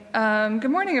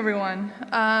Good morning, everyone.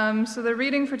 So the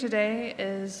reading for today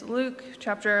is Luke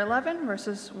chapter 11,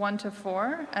 verses 1 to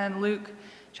 4, and Luke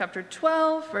chapter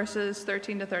 12, verses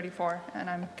 13 to 34. And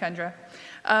I'm Kendra.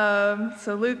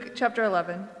 So Luke chapter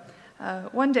 11.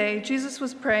 One day, Jesus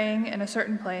was praying in a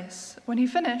certain place. When he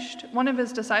finished, one of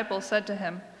his disciples said to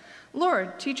him,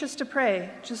 "Lord, teach us to pray,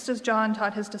 just as John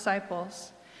taught his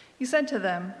disciples." He said to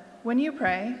them, "When you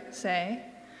pray, say,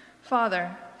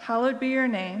 'Father, hallowed be your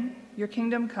name, your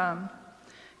kingdom come.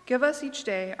 Give us each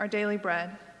day our daily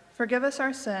bread. Forgive us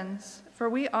our sins, for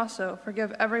we also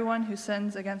forgive everyone who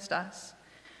sins against us.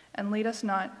 And lead us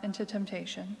not into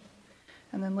temptation.'"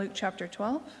 And then Luke chapter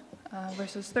 12,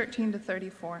 verses 13 to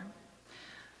 34.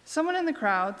 Someone in the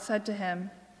crowd said to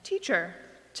him, "Teacher,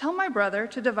 tell my brother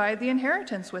to divide the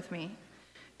inheritance with me."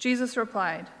 Jesus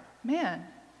replied, "Man,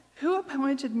 who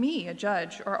appointed me a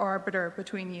judge or arbiter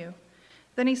between you?"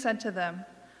 Then he said to them,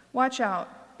 "Watch out.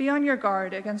 Be on your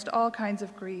guard against all kinds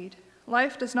of greed.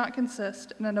 Life does not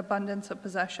consist in an abundance of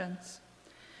possessions."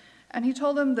 And he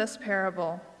told them this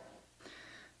parable.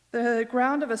 The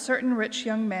ground of a certain rich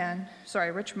man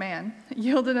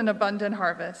yielded an abundant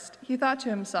harvest. He thought to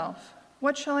himself,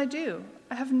 "What shall I do?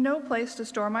 I have no place to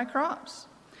store my crops."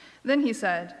 Then he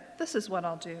said, "This is what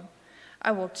I'll do.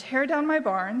 I will tear down my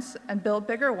barns and build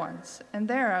bigger ones, and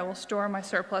there I will store my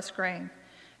surplus grain.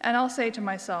 And I'll say to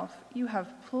myself, 'You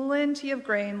have plenty of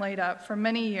grain laid up for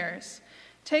many years.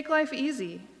 Take life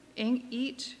easy,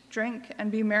 eat, drink,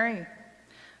 and be merry.'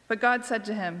 But God said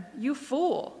to him, 'You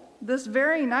fool, this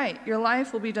very night your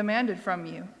life will be demanded from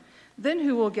you. Then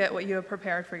who will get what you have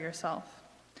prepared for yourself?'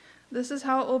 This is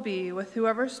how it will be with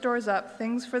whoever stores up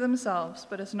things for themselves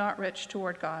but is not rich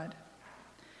toward God."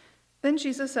 Then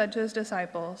Jesus said to his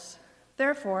disciples,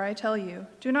 "Therefore I tell you,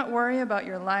 do not worry about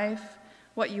your life,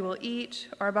 what you will eat,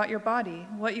 or about your body,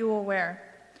 what you will wear.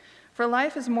 For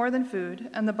life is more than food,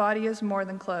 and the body is more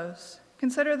than clothes.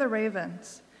 Consider the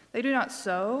ravens. They do not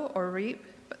sow or reap,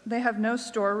 but they have no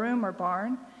storeroom or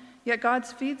barn, yet God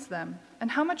feeds them.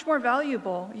 And how much more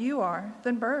valuable you are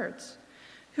than birds?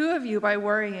 Who of you, by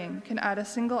worrying, can add a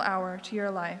single hour to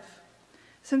your life?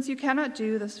 Since you cannot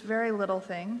do this very little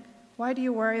thing, why do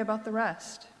you worry about the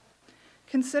rest?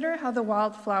 Consider how the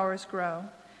wild flowers grow.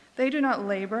 They do not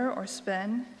labor or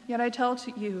spin, yet I tell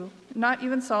to you, not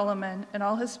even Solomon in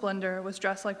all his splendor was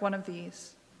dressed like one of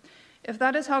these. If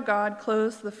that is how God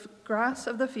clothes the grass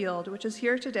of the field, which is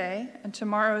here today and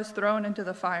tomorrow is thrown into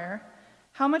the fire,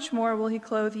 how much more will he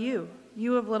clothe you,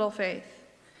 you of little faith?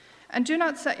 And do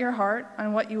not set your heart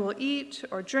on what you will eat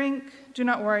or drink, do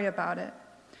not worry about it.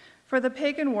 For the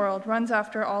pagan world runs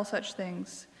after all such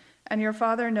things, and your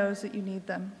Father knows that you need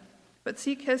them. But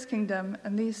seek his kingdom,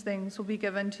 and these things will be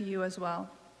given to you as well.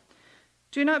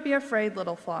 Do not be afraid,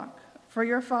 little flock, for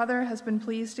your Father has been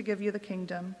pleased to give you the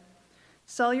kingdom.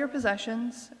 Sell your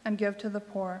possessions and give to the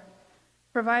poor.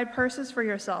 Provide purses for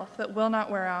yourself that will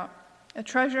not wear out, a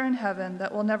treasure in heaven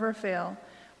that will never fail,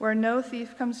 where no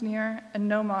thief comes near and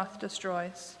no moth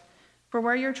destroys. For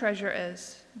where your treasure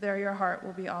is, there your heart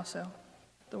will be also."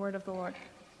 The word of the Lord.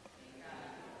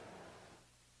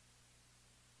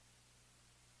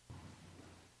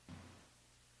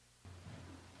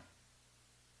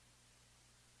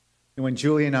 When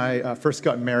Julie and I first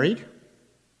got married,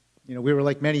 we were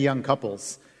like many young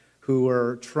couples who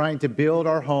were trying to build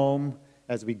our home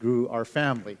as we grew our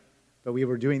family. But we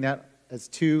were doing that as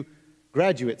two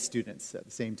graduate students at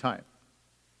the same time.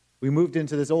 We moved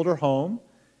into this older home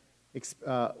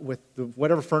with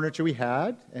whatever furniture we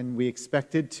had, and we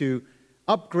expected to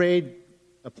upgrade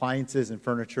appliances and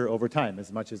furniture over time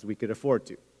as much as we could afford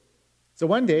to. So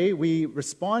one day, we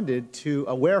responded to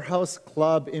a warehouse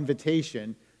club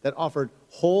invitation that offered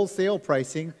wholesale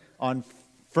pricing on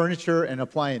furniture and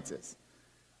appliances.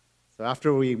 So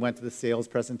after we went to the sales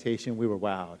presentation, we were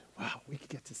wowed. Wow, we could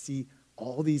get to see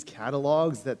all these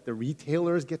catalogs that the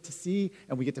retailers get to see,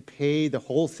 and we get to pay the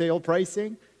wholesale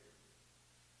pricing.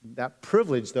 That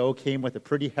privilege, though, came with a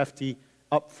pretty hefty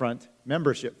upfront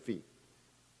membership fee.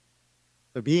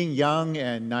 So being young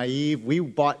and naive, we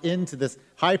bought into this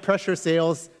high-pressure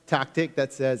sales tactic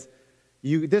that says,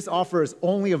 this offer is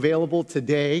only available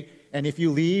today, and if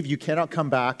you leave, you cannot come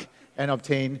back and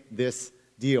obtain this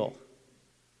deal.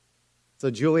 So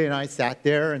Julie and I sat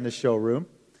there in the showroom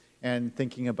and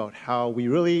thinking about how we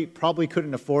really probably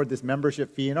couldn't afford this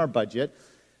membership fee in our budget,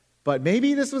 but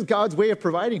maybe this was God's way of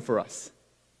providing for us.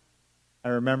 I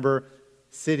remember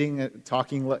sitting,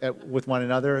 talking with one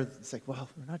another. It's like, well,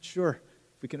 we're not sure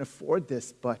if we can afford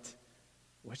this, but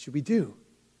what should we do?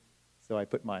 So I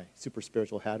put my super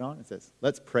spiritual hat on and says,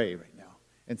 let's pray right now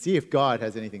and see if God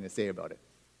has anything to say about it.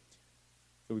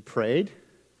 So we prayed,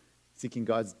 seeking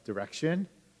God's direction,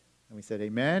 And we said,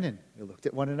 amen. And we looked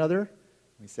at one another. And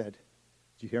we said,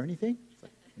 did you hear anything? It's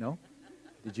like, no.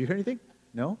 Did you hear anything?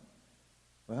 No.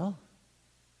 Well,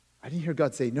 I didn't hear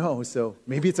God say no, so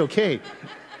maybe it's okay.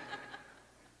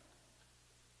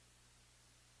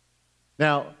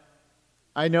 Now,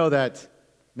 I know that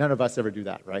none of us ever do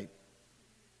that, right?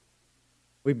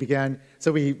 We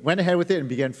went ahead with it and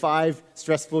began 5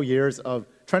 stressful years of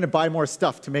trying to buy more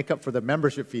stuff to make up for the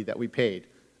membership fee that we paid.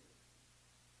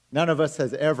 None of us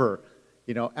has ever,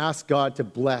 asked God to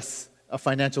bless a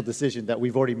financial decision that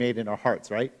we've already made in our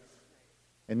hearts, right?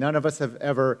 And none of us have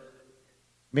ever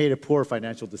made a poor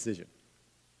financial decision.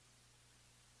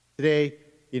 Today,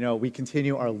 we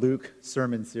continue our Luke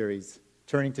sermon series,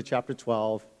 turning to chapter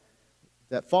 12,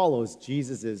 that follows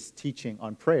Jesus' teaching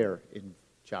on prayer in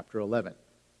chapter 11.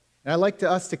 And I'd like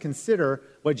us to consider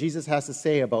what Jesus has to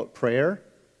say about prayer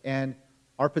and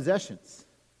our possessions.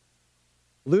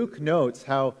 Luke notes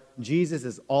how Jesus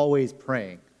is always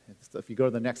praying. So if you go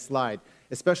to the next slide,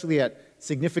 especially at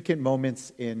significant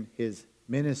moments in his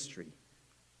ministry.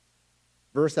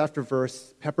 Verse after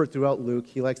verse, peppered throughout Luke,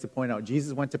 he likes to point out,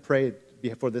 Jesus went to pray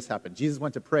before this happened. Jesus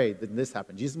went to pray, then this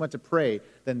happened. Jesus went to pray,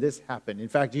 then this happened. In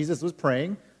fact, Jesus was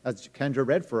praying, as Kendra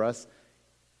read for us,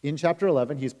 in chapter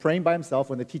 11. He was praying by himself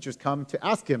when the teachers come to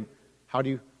ask him, how do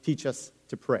you teach us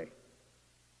to pray?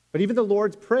 But even the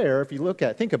Lord's Prayer, if you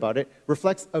think about it,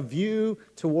 reflects a view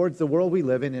towards the world we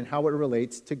live in and how it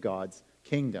relates to God's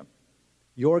kingdom.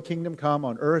 Your kingdom come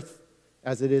on earth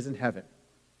as it is in heaven.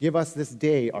 Give us this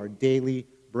day our daily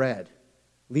bread.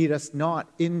 Lead us not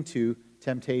into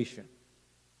temptation.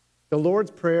 The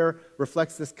Lord's Prayer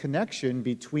reflects this connection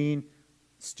between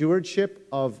stewardship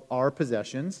of our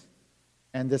possessions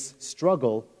and this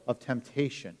struggle of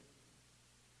temptation.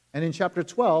 And in chapter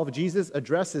 12, Jesus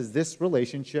addresses this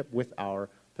relationship with our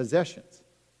possessions.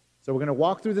 So we're going to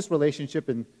walk through this relationship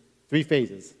in 3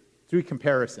 phases, 3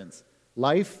 comparisons.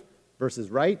 Life versus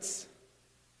rights,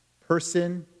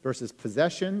 person versus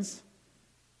possessions,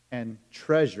 and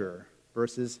treasure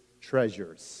versus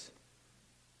treasures.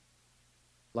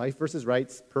 Life versus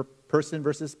rights, person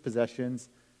versus possessions,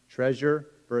 treasure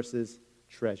versus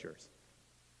treasures.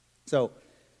 So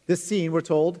this scene, we're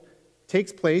told,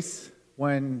 takes place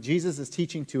when Jesus is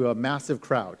teaching to a massive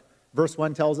crowd. Verse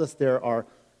 1 tells us there are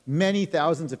many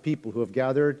thousands of people who have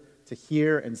gathered to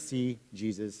hear and see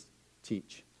Jesus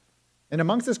teach. And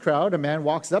amongst this crowd, a man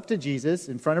walks up to Jesus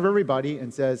in front of everybody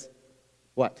and says,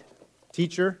 what?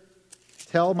 Teacher,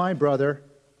 tell my brother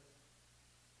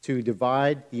to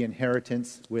divide the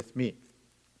inheritance with me.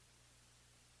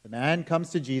 The man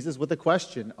comes to Jesus with a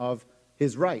question of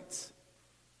his rights.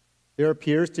 There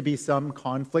appears to be some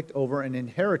conflict over an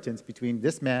inheritance between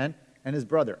this man and his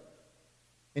brother.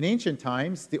 In ancient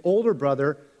times, the older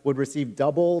brother would receive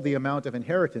double the amount of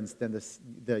inheritance than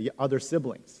the other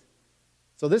siblings.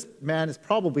 So this man is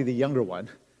probably the younger one.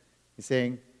 He's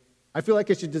saying, I feel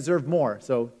like I should deserve more.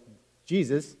 So,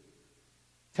 Jesus,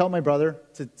 tell my brother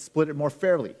to split it more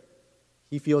fairly.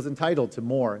 He feels entitled to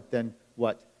more than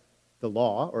what the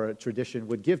law or a tradition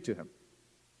would give to him.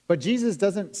 But Jesus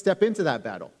doesn't step into that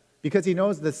battle because he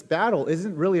knows this battle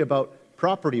isn't really about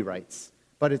property rights,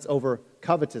 but it's over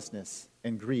covetousness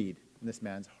and greed in this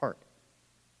man's heart.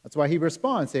 That's why he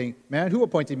responds saying, man, who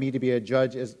appointed me to be a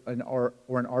judge or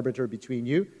an arbiter between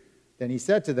you? Then he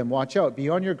said to them, watch out, be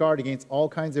on your guard against all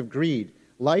kinds of greed.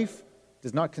 Life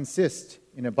does not consist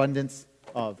in abundance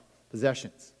of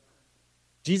possessions.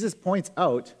 Jesus points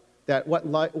out that what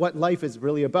life is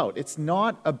really about. It's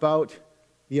not about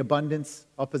the abundance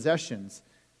of possessions,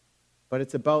 but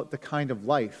it's about the kind of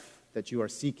life that you are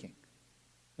seeking.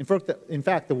 In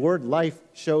fact, the word life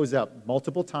shows up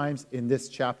multiple times in this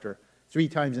chapter, 3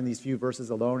 times in these few verses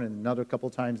alone, and another couple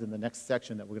times in the next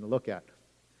section that we're going to look at.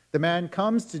 The man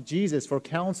comes to Jesus for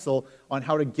counsel on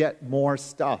how to get more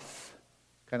stuff,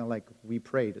 kind of like we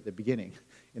prayed at the beginning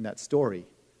in that story.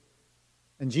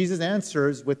 And Jesus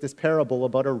answers with this parable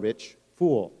about a rich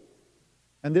fool.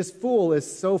 And this fool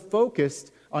is so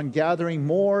focused on gathering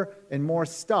more and more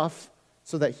stuff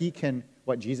so that he can,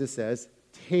 what Jesus says,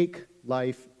 take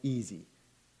life easy.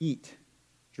 Eat,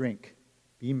 drink,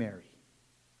 be merry.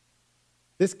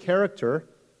 This character,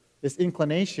 this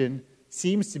inclination,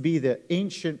 seems to be the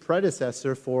ancient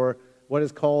predecessor for what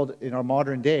is called in our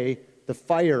modern day the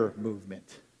FIRE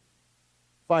movement.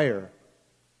 FIRE,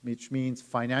 which means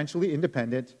financially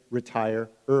independent, retire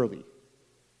early.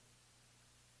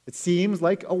 It seems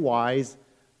like a wise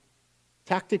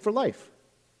tactic for life.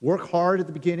 Work hard at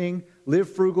the beginning, live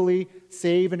frugally,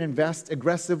 save and invest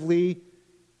aggressively,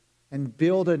 and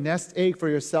build a nest egg for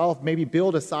yourself, maybe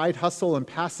build a side hustle and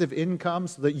passive income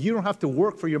so that you don't have to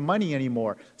work for your money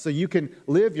anymore, so you can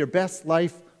live your best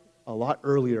life a lot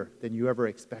earlier than you ever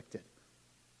expected.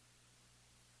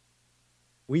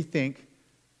 We think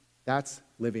that's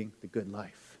living the good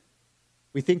life.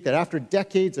 We think that after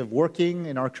decades of working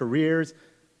in our careers,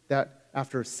 that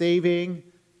after saving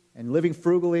and living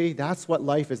frugally, that's what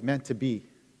life is meant to be.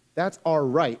 That's our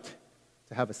right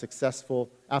to have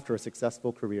after a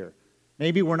successful career.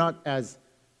 Maybe we're not as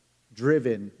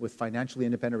driven with financially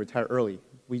independent retire early.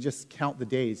 We just count the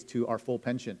days to our full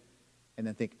pension and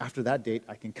then think, after that date,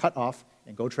 I can cut off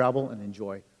and go travel and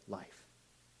enjoy life.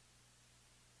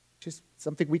 Just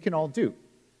something we can all do.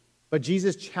 But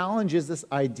Jesus challenges this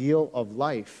ideal of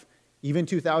life even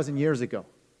 2,000 years ago.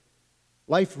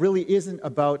 Life really isn't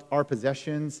about our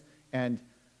possessions and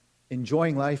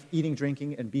enjoying life, eating,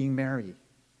 drinking, and being merry.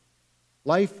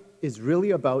 Life is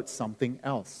really about something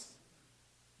else.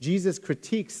 Jesus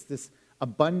critiques this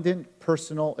abundant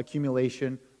personal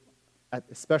accumulation,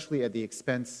 especially at the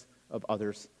expense of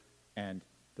others and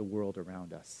the world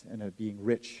around us, and of being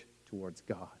rich towards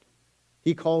God.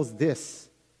 He calls this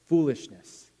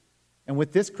foolishness. And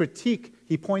with this critique,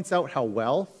 he points out how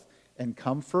wealth and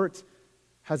comfort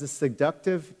has a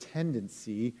seductive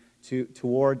tendency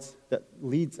that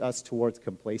leads us towards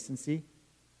complacency,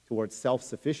 towards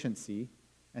self-sufficiency,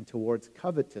 and towards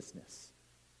covetousness.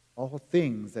 All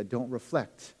things that don't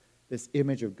reflect this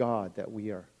image of God that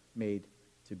we are made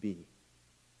to be.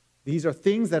 These are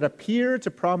things that appear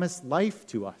to promise life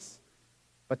to us,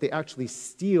 but they actually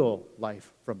steal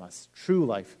life from us, true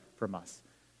life from us.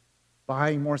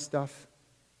 Buying more stuff,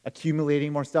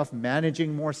 accumulating more stuff,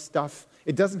 managing more stuff.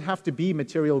 It doesn't have to be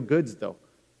material goods, though.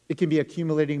 It can be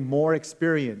accumulating more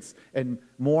experience and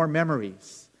more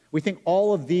memories. We think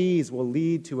all of these will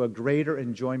lead to a greater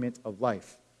enjoyment of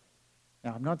life.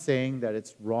 Now, I'm not saying that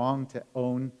it's wrong to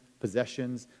own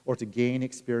possessions or to gain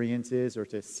experiences or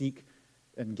to seek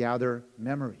and gather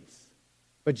memories.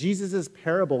 But Jesus'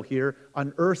 parable here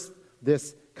unearths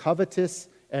this covetous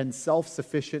and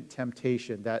self-sufficient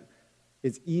temptation that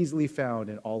is easily found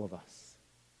in all of us.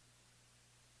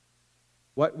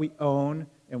 What we own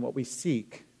and what we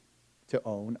seek to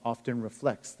own often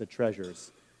reflects the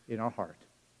treasures in our heart.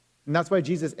 And that's why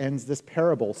Jesus ends this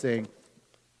parable saying,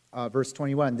 verse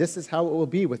 21, "This is how it will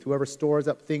be with whoever stores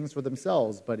up things for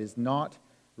themselves, but is not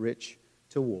rich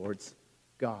towards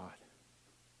God."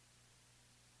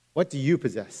 What do you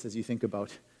possess as you think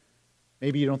about?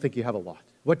 Maybe you don't think you have a lot.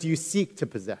 What do you seek to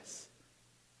possess?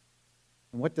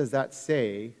 And what does that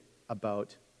say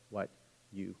about what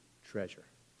you treasure?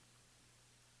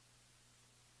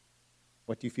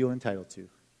 What do you feel entitled to?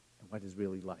 And what is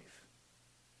really life?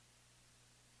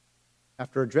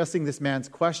 After addressing this man's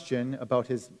question about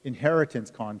his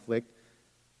inheritance conflict,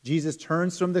 Jesus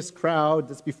turns from this crowd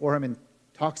that's before him and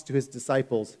talks to his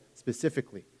disciples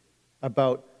specifically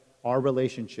about our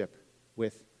relationship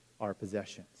with our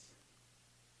possessions.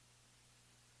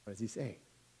 What does he say?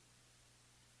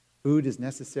 Food is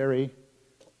necessary.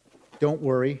 Don't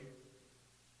worry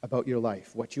about your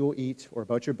life, what you will eat, or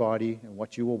about your body and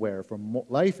what you will wear. For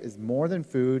life is more than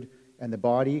food, and the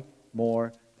body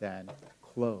more than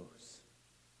clothes.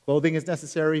 Clothing is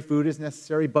necessary, food is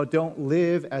necessary, but don't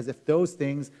live as if those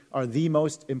things are the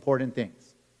most important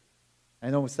things. I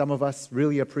know some of us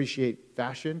really appreciate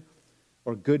fashion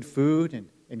or good food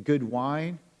and good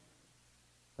wine.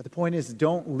 But the point is,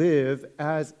 don't live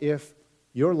as if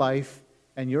your life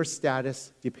and your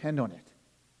status depend on it.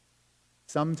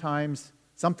 Sometimes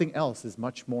something else is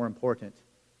much more important.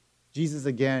 Jesus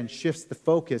again shifts the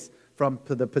focus from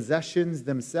the possessions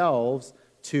themselves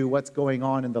to what's going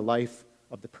on in the life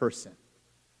of the person,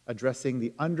 addressing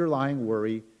the underlying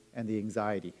worry and the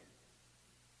anxiety.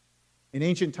 In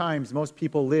ancient times, most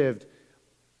people lived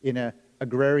in an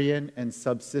agrarian and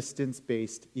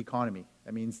subsistence-based economy.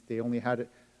 That means they only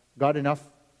got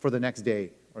enough for the next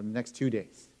day or the next 2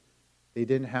 days. They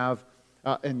didn't have,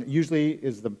 and usually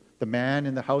is the man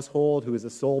in the household who is the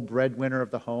sole breadwinner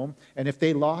of the home. And if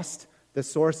they lost the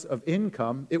source of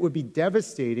income, it would be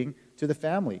devastating to the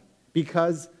family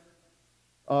because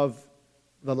of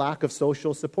the lack of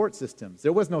social support systems.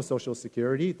 There was no Social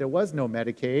Security. There was no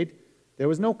Medicaid. There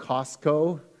was no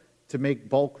Costco to make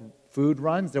bulk food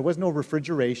runs. There was no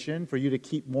refrigeration for you to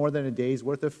keep more than a day's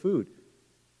worth of food.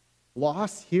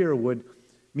 Loss here would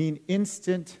mean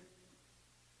instant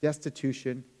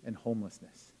destitution and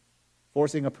homelessness,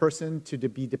 forcing a person to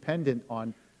be dependent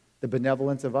on the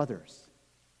benevolence of others.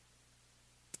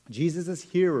 Jesus'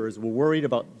 hearers were worried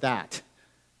about that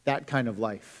kind of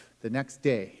life the next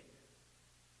day.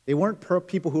 They weren't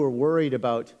people who were worried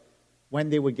about when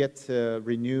they would get to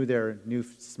renew their new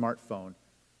smartphone,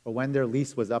 or when their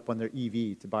lease was up on their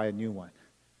EV to buy a new one,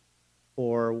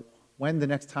 or when the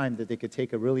next time that they could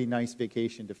take a really nice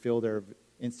vacation to fill their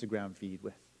Instagram feed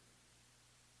with.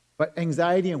 But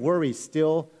anxiety and worry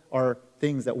still are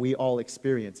things that we all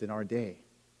experience in our day.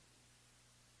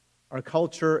 Our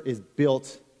culture is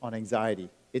built on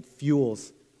anxiety. It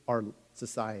fuels our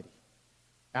society.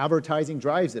 Advertising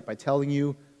drives it by telling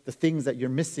you the things that you're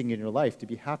missing in your life to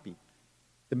be happy.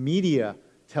 The media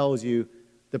tells you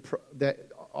that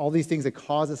all these things that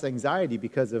cause us anxiety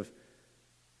because of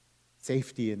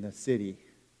safety in the city.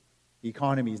 The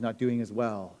economy is not doing as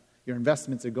well. Your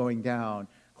investments are going down.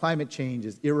 Climate change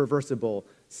is irreversible.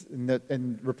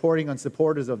 And reporting on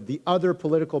supporters of the other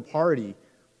political party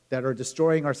that are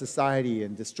destroying our society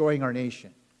and destroying our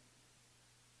nation.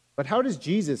 But how does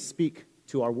Jesus speak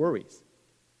to our worries?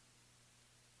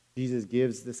 Jesus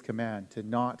gives this command to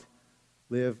not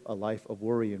live a life of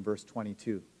worry in verse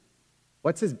 22.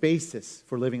 What's his basis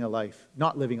for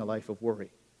not living a life of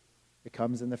worry? It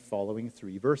comes in the following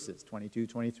 3 verses, 22,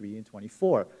 23, and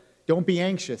 24. Don't be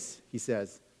anxious, he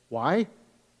says. Why?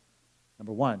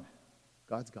 Number 1,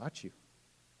 God's got you.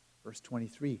 Verse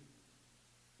 23.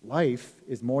 Life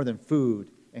is more than food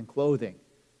and clothing,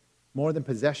 more than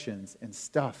possessions and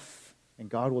stuff, and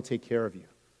God will take care of you.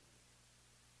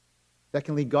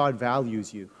 Secondly, God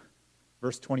values you.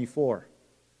 Verse 24.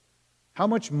 How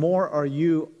much more are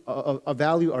you, of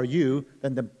value are you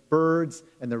than the birds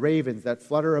and the ravens that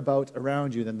flutter about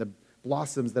around you, than the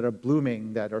blossoms that are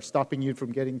blooming, that are stopping you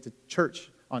from getting to church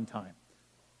on time?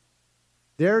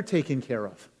 They're taken care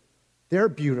of. They're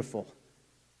beautiful.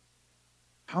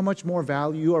 How much more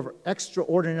value, you are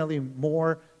extraordinarily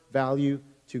more value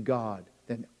to God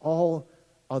than all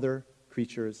other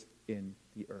creatures in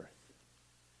the earth.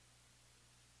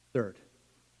 Third,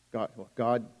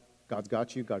 God's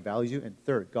got you, God values you. And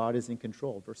third, God is in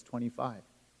control. Verse 25.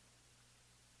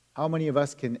 How many of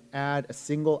us can add a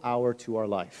single hour to our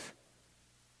life?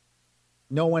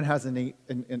 No one has any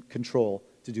control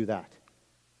to do that.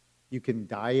 You can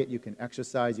diet, you can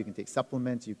exercise, you can take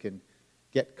supplements, you can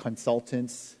get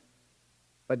consultants.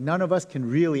 But none of us can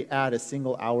really add a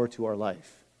single hour to our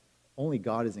life. Only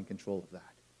God is in control of that.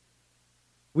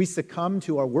 We succumb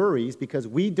to our worries because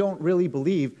we don't really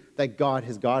believe that God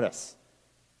has got us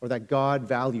or that God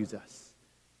values us.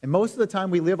 And most of the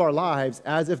time we live our lives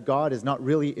as if God is not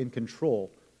really in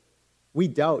control. We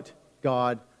doubt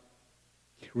God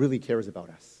really cares about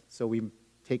us. So we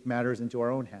take matters into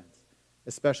our own hands,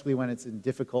 especially when it's in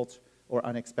difficult or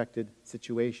unexpected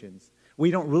situations.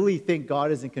 We don't really think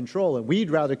God is in control, and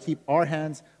we'd rather keep our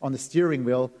hands on the steering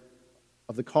wheel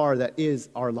of the car that is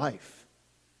our life.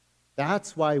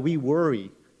 That's why we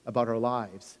worry about our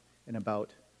lives and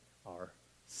about our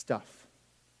stuff.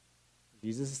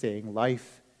 Jesus is saying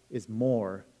life is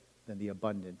more than the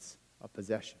abundance of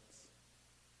possessions.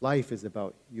 Life is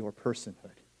about your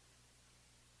personhood.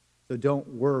 So don't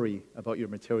worry about your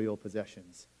material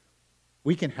possessions.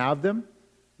 We can have them,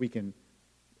 we can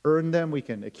earn them, we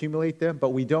can accumulate them, but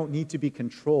we don't need to be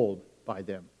controlled by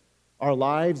them. Our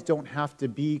lives don't have to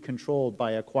be controlled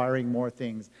by acquiring more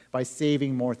things, by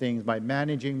saving more things, by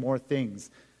managing more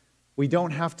things. We don't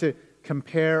have to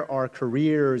compare our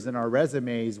careers and our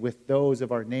resumes with those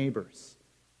of our neighbors,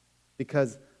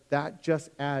 because that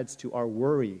just adds to our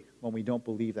worry when we don't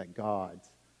believe that God's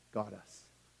got us,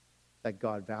 that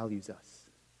God values us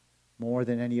more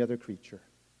than any other creature,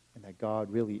 and that God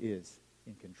really is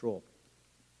in control.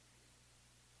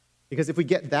 Because if we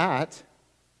get that,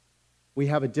 we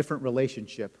have a different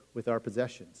relationship with our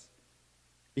possessions.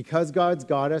 Because God's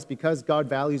got us, because God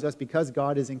values us, because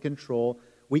God is in control,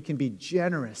 we can be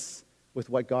generous with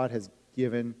what God has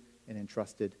given and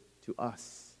entrusted to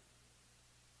us.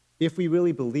 If we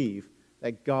really believe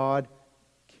that God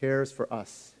cares for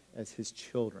us as his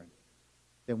children,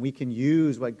 then we can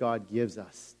use what God gives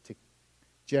us to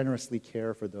generously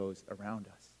care for those around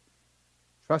us.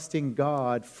 Trusting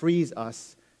God frees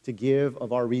us to give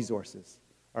of our resources,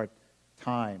 our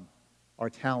time, our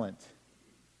talent,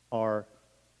 our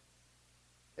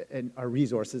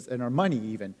resources, and our money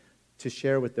even, to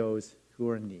share with those who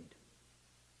are in need.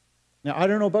 Now, I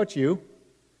don't know about you,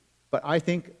 but I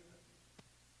think,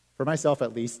 for myself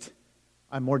at least,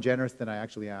 I'm more generous than I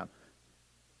actually am.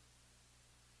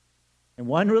 And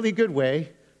one really good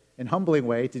way, and humbling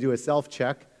way, to do a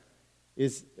self-check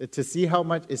is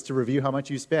to review how much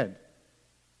you spend.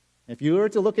 If you were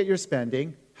to look at your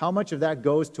spending, how much of that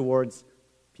goes towards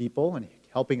people and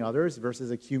helping others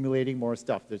versus accumulating more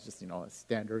stuff? There's just, a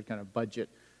standard kind of budget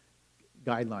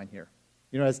guideline here.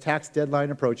 As tax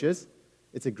deadline approaches,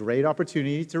 it's a great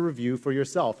opportunity to review for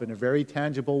yourself in a very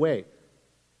tangible way.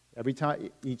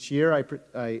 Each year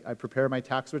I prepare my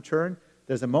tax return.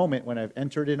 There's a moment when I've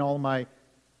entered in all my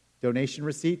donation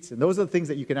receipts, and those are the things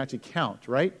that you can actually count,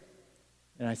 right?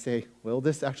 And I say, will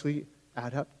this actually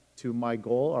add up to my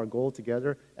goal, our goal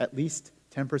together, at least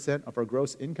 10% of our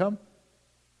gross income?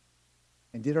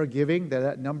 And did our giving,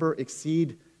 that number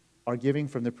exceed our giving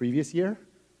from the previous year?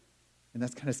 And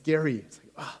that's kind of scary. It's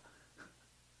like, ah.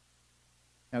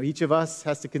 Now, each of us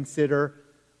has to consider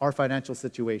our financial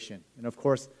situation. And of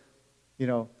course,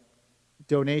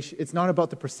 donation, it's not about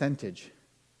the percentage.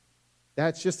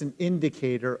 That's just an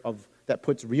indicator that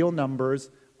puts real numbers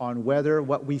on whether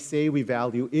what we say we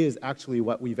value is actually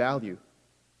what we value.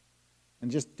 And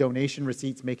just donation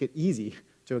receipts make it easy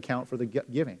to account for the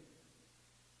giving.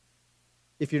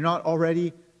 If you're not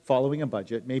already following a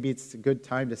budget, maybe it's a good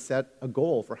time to set a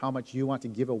goal for how much you want to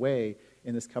give away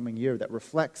in this coming year that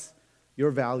reflects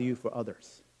your value for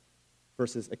others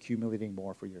versus accumulating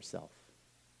more for yourself.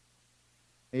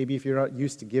 Maybe if you're not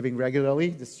used to giving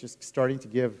regularly, it's just starting to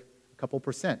give a couple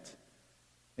percent.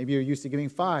 Maybe you're used to giving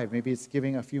 5, maybe it's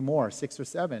giving a few more, 6 or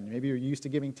 7. Maybe you're used to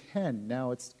giving 10,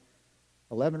 now it's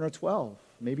 11 or 12.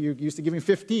 Maybe you're used to giving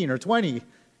 15 or 20.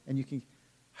 And you can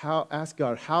ask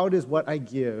God, how does what I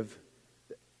give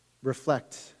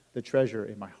reflect the treasure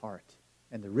in my heart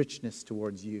and the richness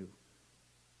towards you?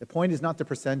 The point is not the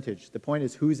percentage. The point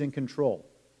is who's in control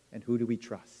and who do we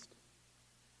trust?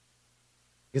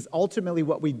 Because ultimately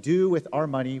what we do with our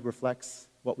money reflects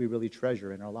what we really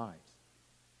treasure in our lives.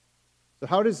 So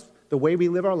how does the way we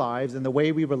live our lives and the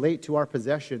way we relate to our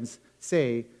possessions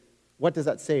what does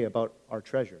that say about our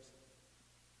treasures?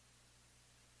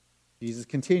 Jesus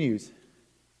continues.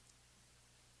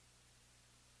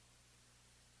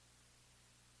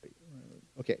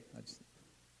 Okay.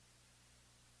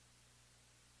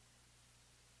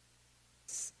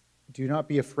 Do not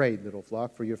be afraid, little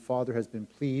flock, for your Father has been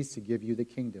pleased to give you the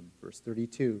kingdom. Verse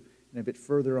 32, and a bit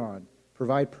further on.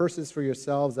 Provide purses for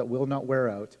yourselves that will not wear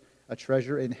out, a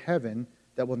treasure in heaven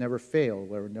that will never fail,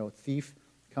 where no thief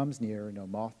comes near and no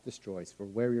moth destroys. For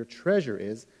where your treasure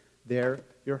is, there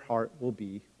your heart will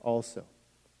be also.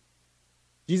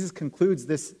 Jesus concludes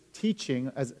this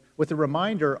teaching with a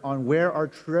reminder on where our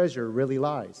treasure really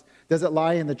lies. Does it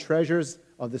lie in the treasures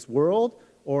of this world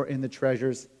or in the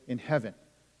treasures in heaven?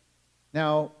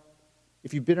 Now,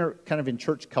 if you've been kind of in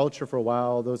church culture for a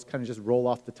while, those kind of just roll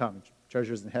off the tongue.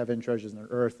 Treasures in heaven, treasures on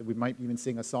earth. We might even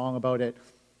sing a song about it.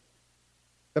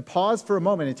 But pause for a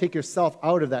moment and take yourself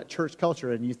out of that church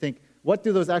culture and you think, what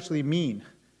do those actually mean?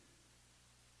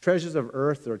 Treasures of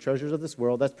earth or treasures of this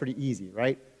world, that's pretty easy,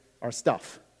 right? Our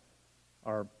stuff,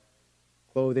 our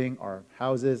clothing, our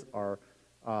houses, our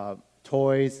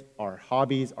toys, our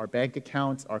hobbies, our bank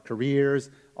accounts, our careers,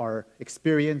 our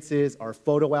experiences, our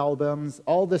photo albums,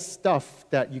 all this stuff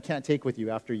that you can't take with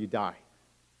you after you die.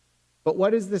 But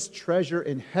what is this treasure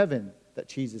in heaven that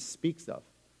Jesus speaks of?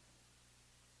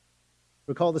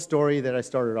 Recall the story that I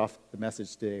started off the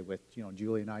message today with,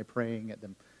 Julie and I praying at the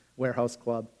Warehouse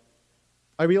Club.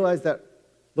 I realized that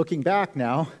looking back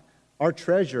now, our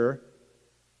treasure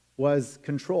was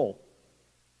control.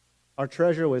 Our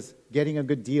treasure was getting a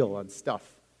good deal on stuff.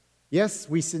 Yes,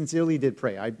 we sincerely did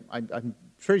pray. I'm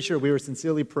pretty sure we were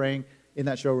sincerely praying in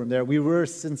that showroom there. We were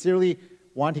sincerely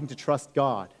wanting to trust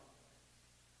God.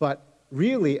 But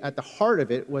really, at the heart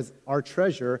of it was our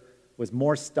treasure was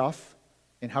more stuff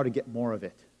and how to get more of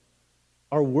it.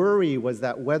 Our worry was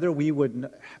that whether we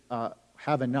would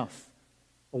have enough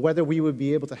or whether we would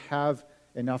be able to have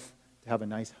enough to have a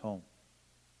nice home.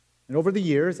 And over the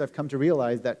years, I've come to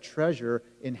realize that treasure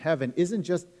in heaven isn't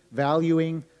just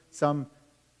valuing some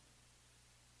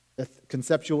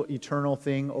conceptual eternal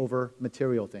thing over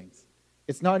material things.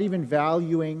 It's not even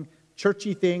valuing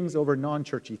churchy things over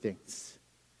non-churchy things.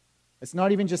 It's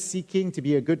not even just seeking to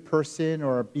be a good person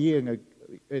or being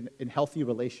in healthy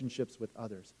relationships with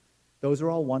others. Those are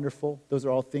all wonderful. Those are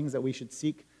all things that we should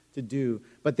seek to do.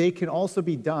 But they can also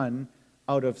be done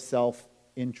out of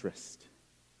self-interest.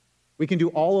 We can do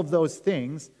all of those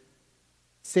things,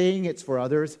 saying it's for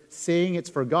others, saying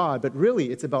it's for God, but really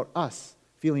it's about us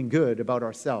feeling good about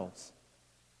ourselves,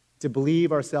 to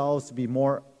believe ourselves to be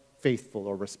more faithful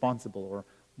or responsible or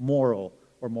moral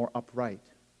or more upright.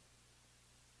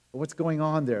 But what's going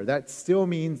on there? That still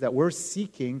means that we're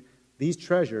seeking these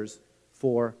treasures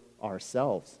for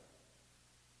ourselves.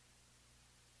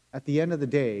 At the end of the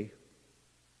day,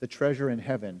 the treasure in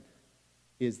heaven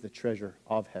is the treasure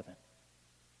of heaven.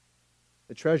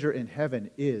 The treasure in heaven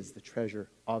is the treasure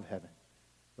of heaven,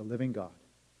 the living God,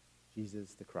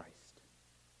 Jesus the Christ.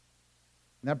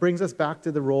 And that brings us back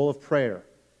to the role of prayer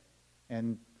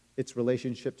and its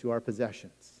relationship to our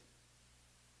possessions.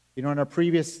 In our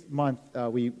previous month,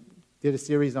 we did a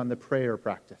series on the prayer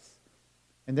practice.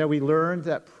 And there we learned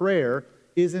that prayer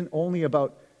isn't only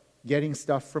about getting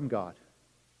stuff from God.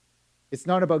 It's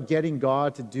not about getting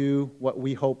God to do what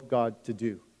we hope God to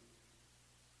do.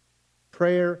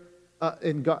 Prayer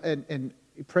and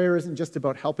prayer isn't just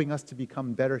about helping us to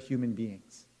become better human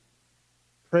beings.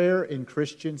 Prayer in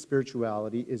Christian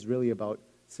spirituality is really about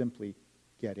simply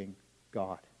getting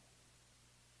God.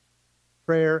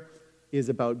 Prayer is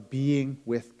about being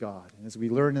with God. And as we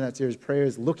learn in that series, prayer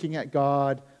is looking at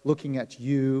God, looking at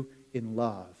you in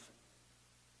love.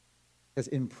 Because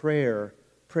in prayer,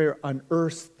 prayer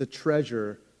unearths the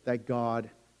treasure that God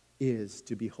is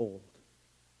to behold.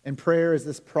 And prayer is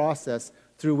this process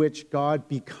through which God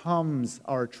becomes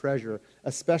our treasure,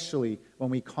 especially when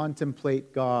we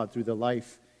contemplate God through the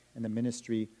life and the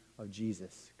ministry of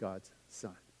Jesus, God's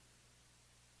Son.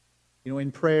 You know,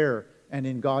 in prayer and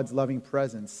in God's loving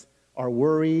presence, our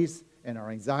worries and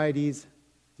our anxieties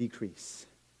decrease.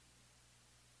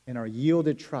 And our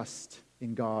yielded trust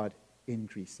in God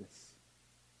increases.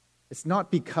 It's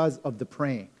not because of the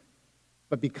praying,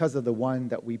 but because of the one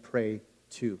that we pray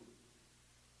to.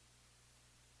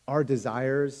 Our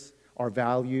desires, our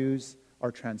values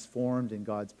are transformed in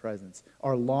God's presence.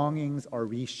 Our longings are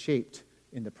reshaped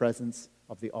in the presence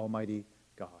of the Almighty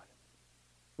God.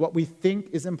 What we think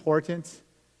is important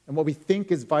and what we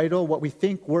think is vital, what we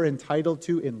think we're entitled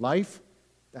to in life,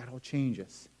 that all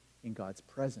changes in God's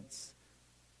presence.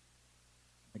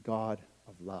 The God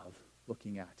of love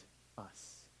looking at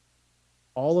us.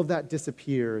 All of that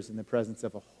disappears in the presence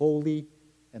of a holy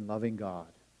and loving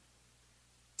God.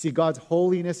 See, God's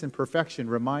holiness and perfection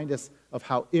remind us of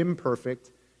how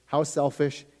imperfect, how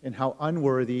selfish, and how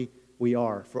unworthy we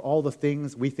are for all the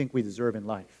things we think we deserve in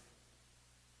life.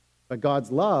 But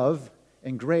God's love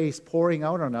and grace pouring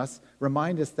out on us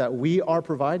remind us that we are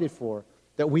provided for,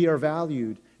 that we are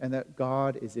valued, and that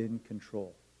God is in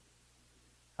control.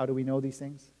 How do we know these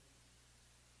things?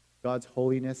 God's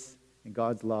holiness and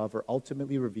God's love are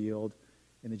ultimately revealed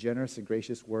in the generous and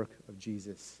gracious work of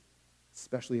Jesus,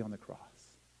 especially on the cross.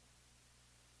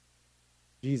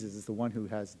 Jesus is the one who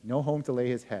has no home to lay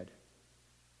his head.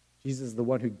 Jesus is the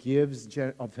one who gives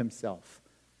of himself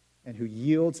and who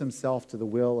yields himself to the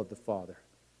will of the Father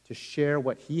to share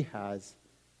what he has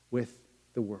with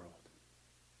the world.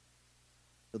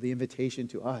 So the invitation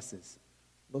to us is,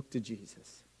 look to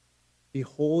Jesus.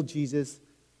 Behold Jesus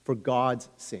for God's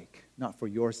sake, not for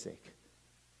your sake.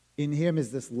 In him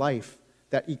is this life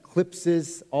that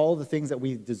eclipses all the things that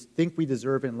we think we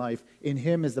deserve in life. In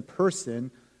him is the person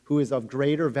who is of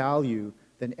greater value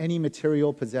than any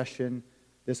material possession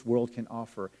this world can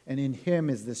offer. And in him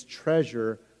is this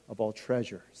treasure of all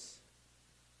treasures.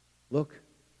 Look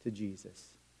to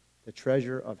Jesus, the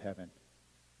treasure of heaven,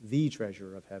 the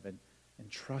treasure of heaven, and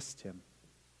trust him.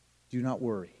 Do not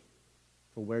worry,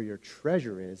 for where your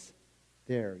treasure is,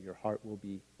 there your heart will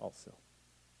be also.